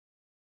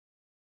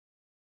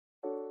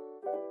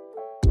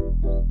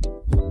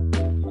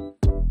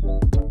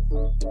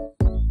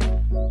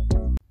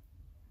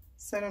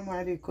السلام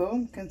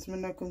عليكم،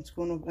 كنتمنىكم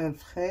تكونوا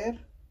بألف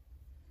خير.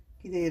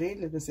 كي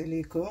دايرين؟ لاباس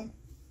عليكم؟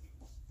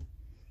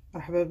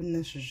 مرحبا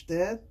بالناس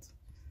الجداد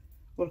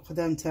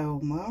والقدام تا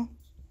هما.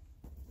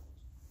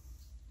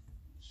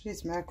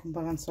 جيت معكم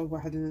باغا نصاوب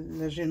واحد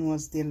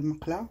لاجينواز ديال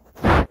المقله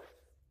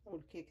او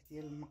الكيك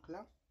ديال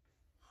المقله.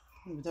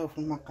 نبداو في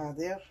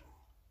المقادير.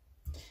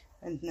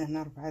 عندنا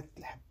هنا 4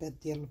 الحبات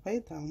ديال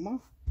البيض ها هما،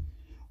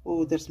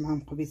 ودرت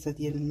معاهم قبيصه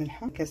ديال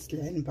الملحه، كاس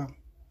العنبه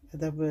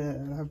هذا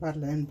بعبار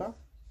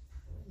العنبه،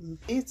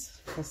 بيت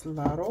كاس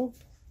لاروب،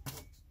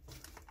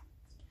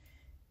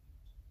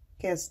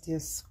 كاس ديال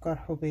السكر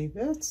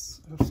حبيبات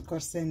او سكر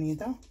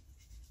سنيده،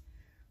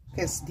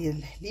 كاس ديال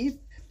الحليب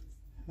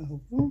ها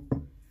هو،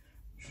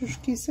 2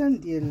 كيسان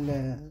ديال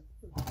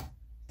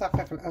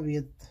الدقيق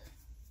الابيض،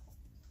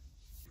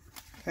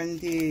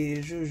 عندي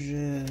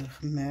 2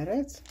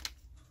 خمارات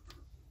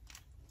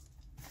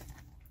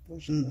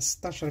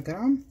 16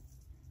 غرام،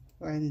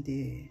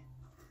 وعندي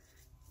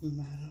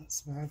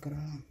 7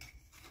 غرام.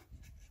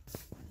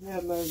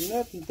 يلا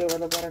البنات نبداو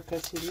على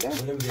بركة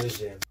الله.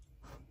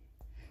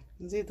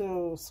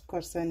 نزيدو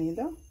سكر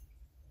سنيده،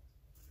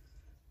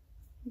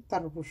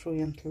 نطربو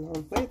شويه، نطلعو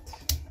البيض،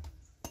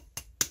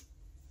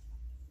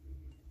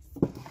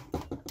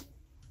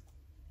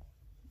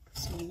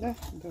 بسم الله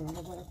نبداو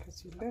على بركة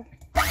الله.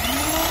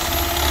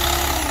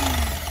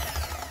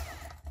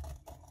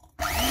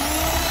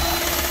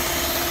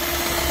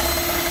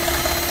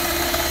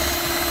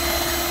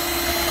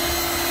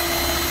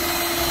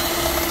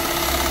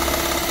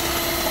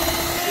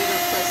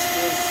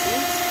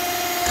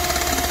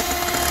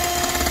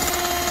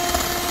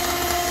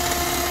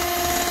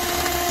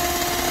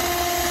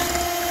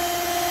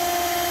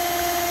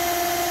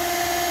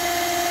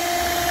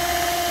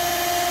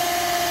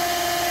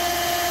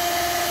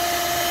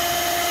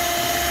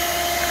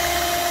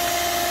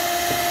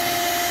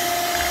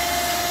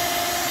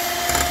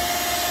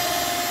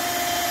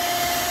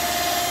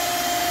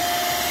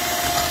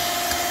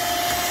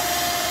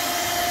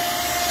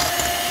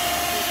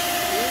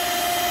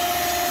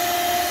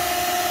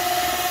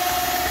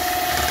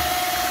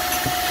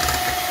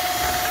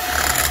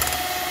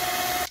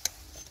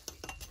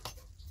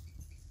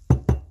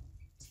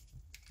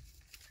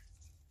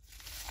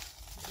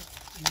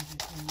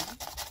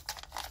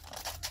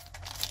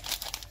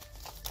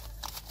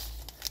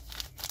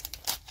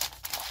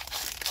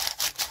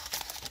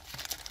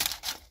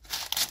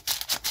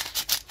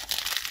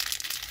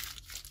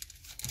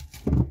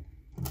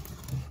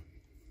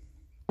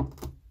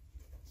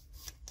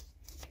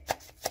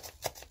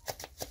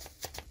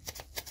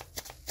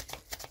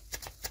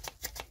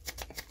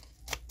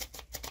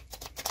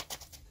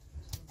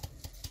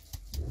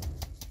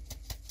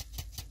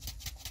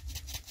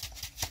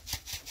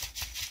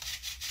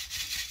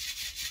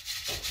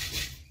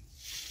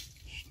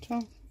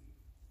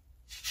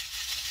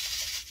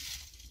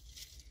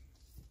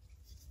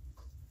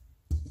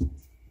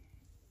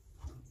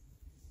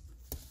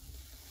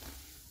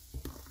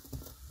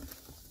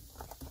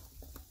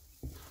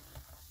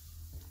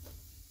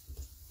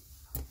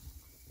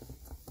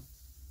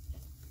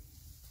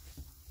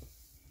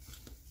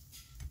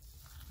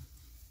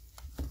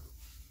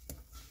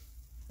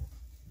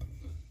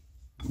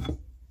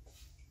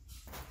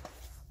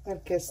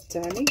 الكاس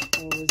الثاني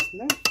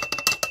وزناه،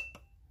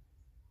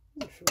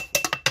 نشوف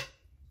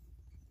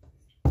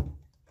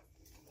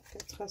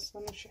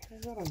كتخاصنا شي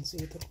حاجه راه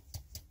نزيدو.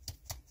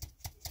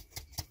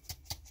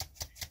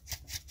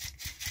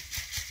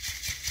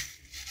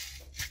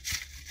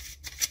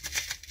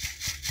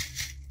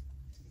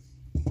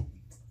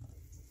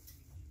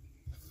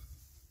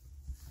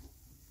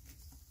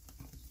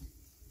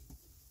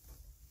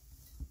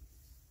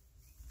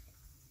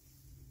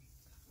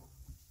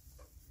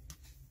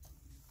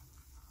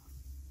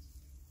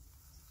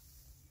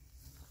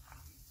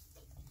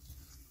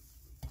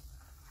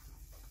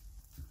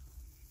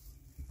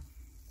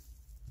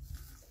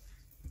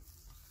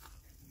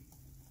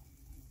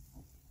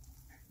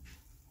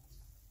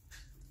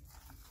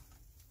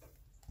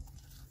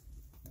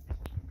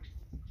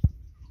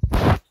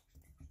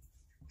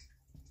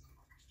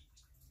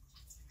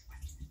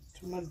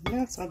 ثم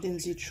البنات غادي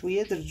نزيد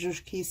شويه، درت 2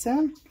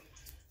 كيسان،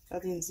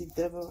 غادي نزيد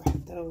دابا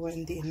واحد، هو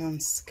عندي هنا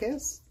نص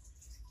كاس،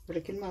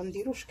 ولكن ما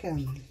نديروش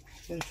كامل،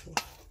 نشوف.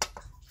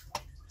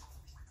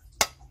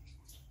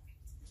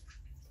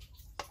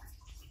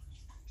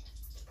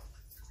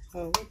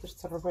 ها هو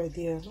درت الربع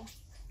ديالو،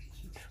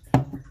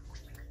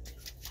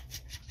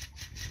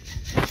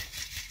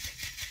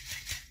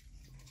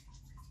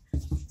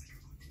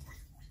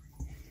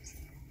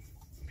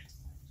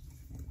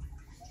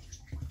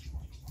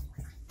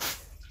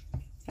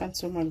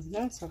 هانتوما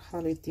البنات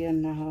الخليط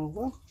ديالنا ها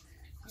هو.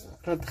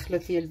 راه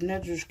دخلت لي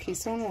البنات 2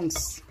 كيسان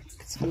ونص،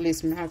 كنت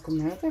خليت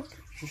معاكم هذاك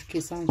 2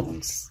 كيسان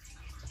ونص.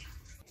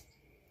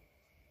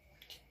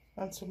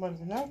 هانتوما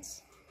البنات،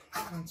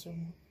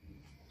 هانتوما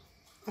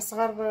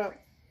اصغر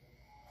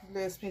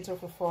اللي سميتو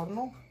في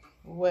الفورنو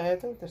هو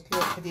هذا، ودرت له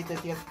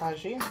الحديده ديال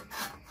الطاجين.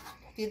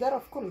 الحديده راه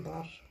في كل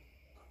دار،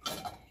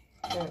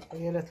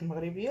 العائلات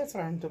المغربيات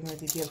راه عندهم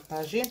هذه ديال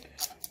الطاجين،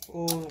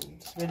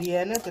 وبالنسبه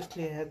لي انا درت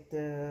ليه هاد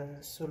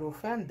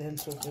السلوفان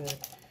دهنتو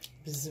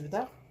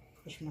بالزبده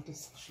باش ما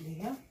تلصقش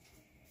ليا،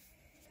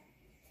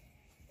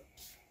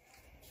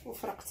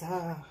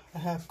 وفرقتها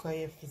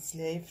هكايا في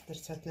الزلايف،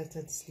 درتها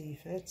 3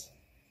 تسليفات.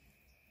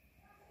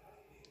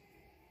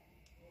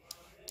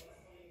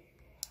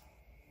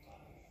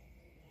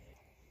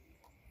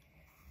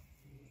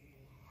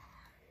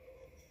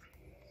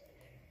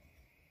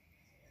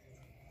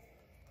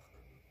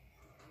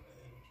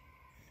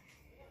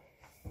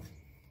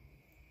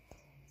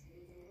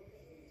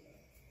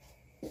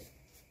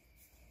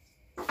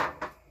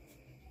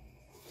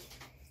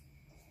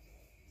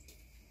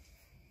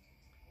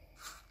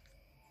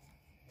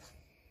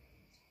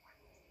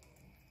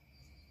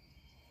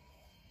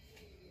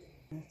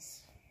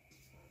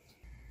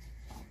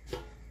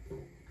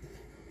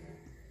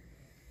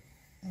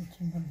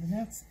 هانتوما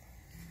البنات،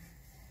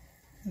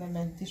 انا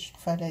ما نديش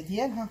القفاله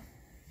ديالها،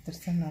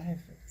 درتها معايا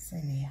في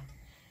الصينيه،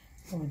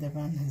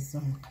 ودابا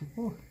نهزوه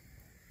نقلبوه.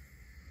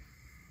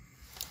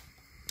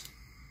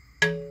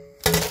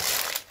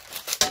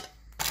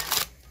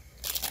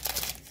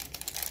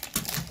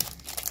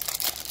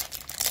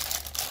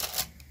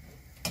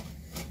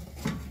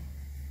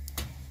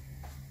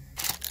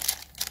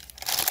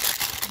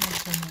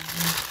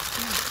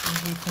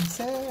 نجيكم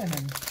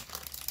ساهل،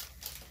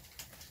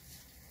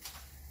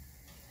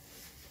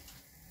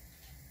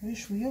 غير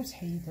شويه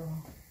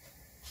وتحيدوها.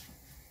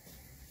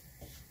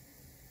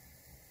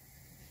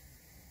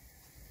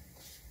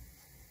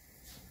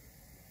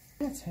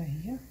 ها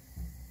هي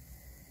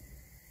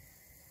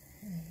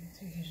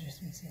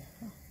جات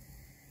مزيانه.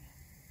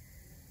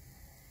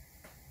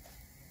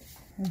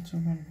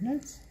 هانتوما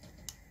البنات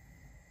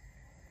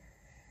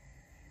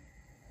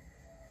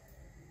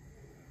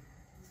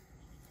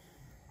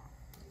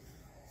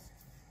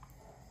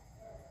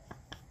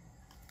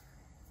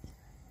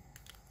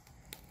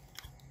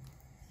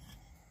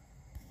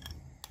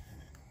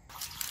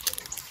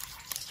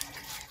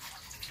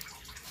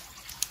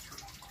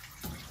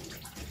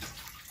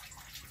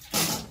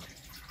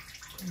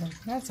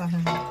انا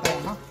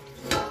نقطعها.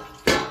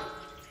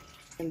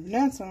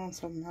 البنات انا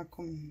نصاوب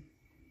معكم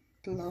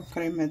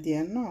الكريمه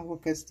ديالنا، هو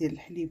كاس ديال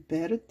الحليب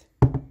بارد.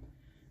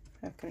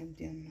 الكريم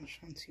ديالنا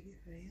شانتي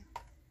هي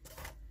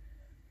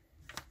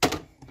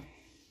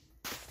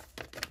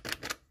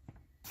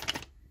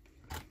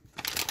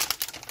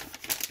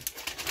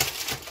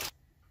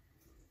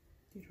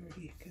نديرو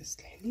عليه كاس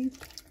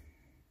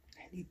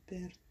الحليب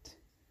بارد.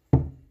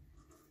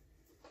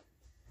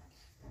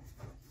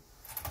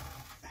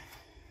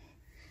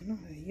 هنا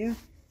هي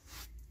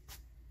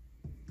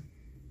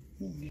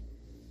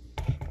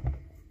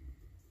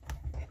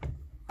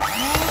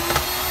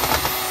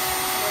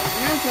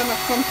انا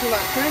كنطلع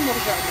كريم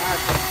ونرجع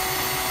معاكم.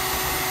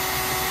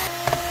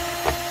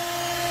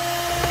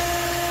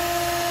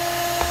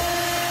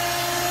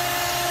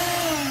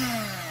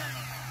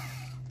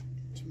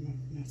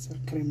 نفس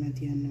الكريمه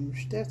ديالنا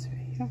وجدات،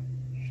 هي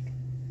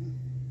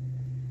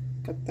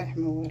كطيح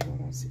ما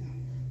والو راسي.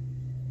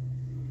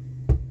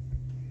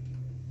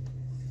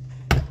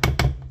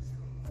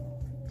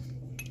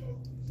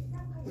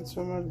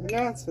 نتوما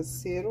البنات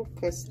سيروا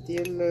كاس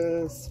ديال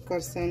السكر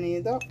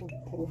سنيده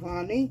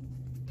وفاني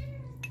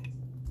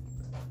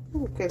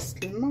وكاس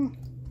الماء.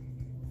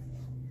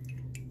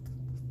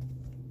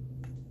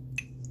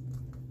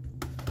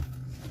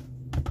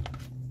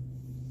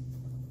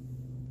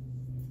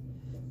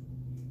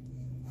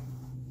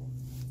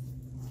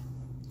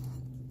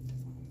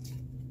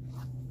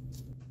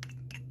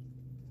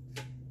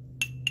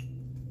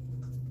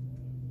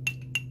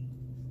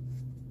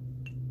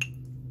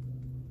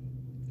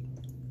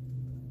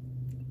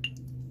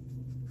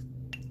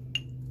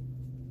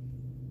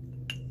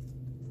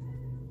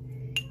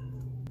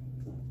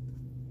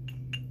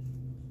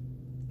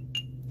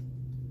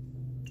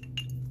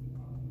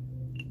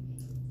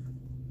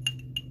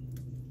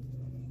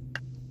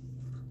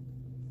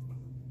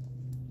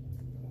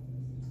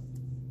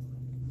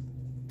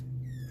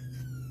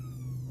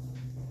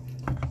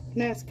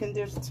 بنات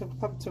كندير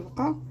الطبقه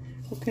بطبقه،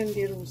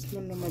 وكندير وسط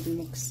منهم هاد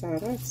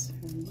المكسرات،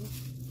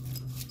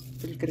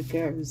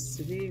 بالكركاع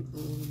والزبيب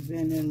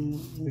والبنان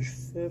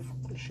والجفاف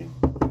وكلشي.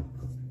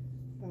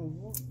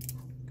 هو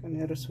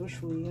كنهرسو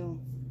شويه.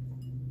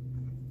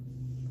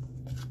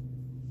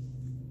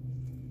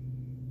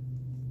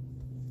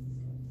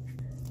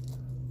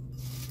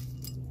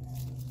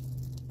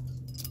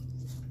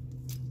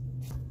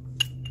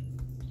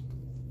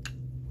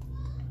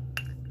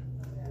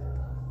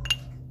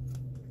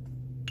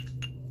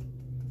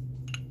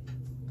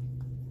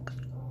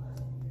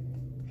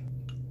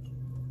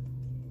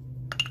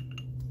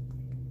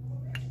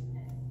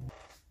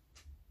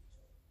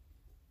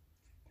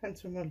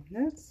 هانتوما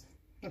البنات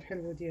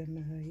الحلوه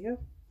ديالنا ها هي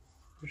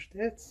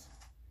وجدات.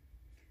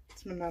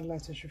 نتمنى الله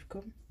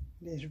تعجبكم.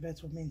 اللي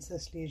عجباتو ما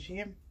ينساش لي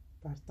جيم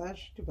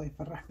بارطاج، اللي بغى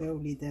يفرح بها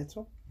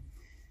وليداتو.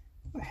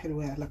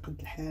 حلوه على قد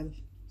الحال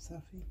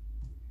صافي،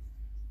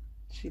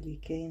 هادشي اللي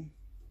كاين.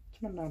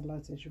 نتمنى الله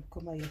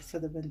تعجبكم. هي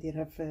خصها دابا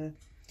نديرها في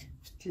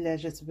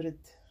الثلاجه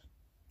تبرد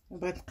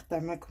بغيت نقطع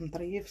معكم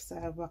طريف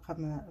الساعه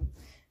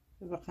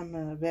باقا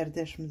ما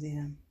بارداش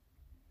مزيان.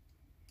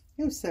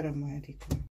 والسلام عليكم.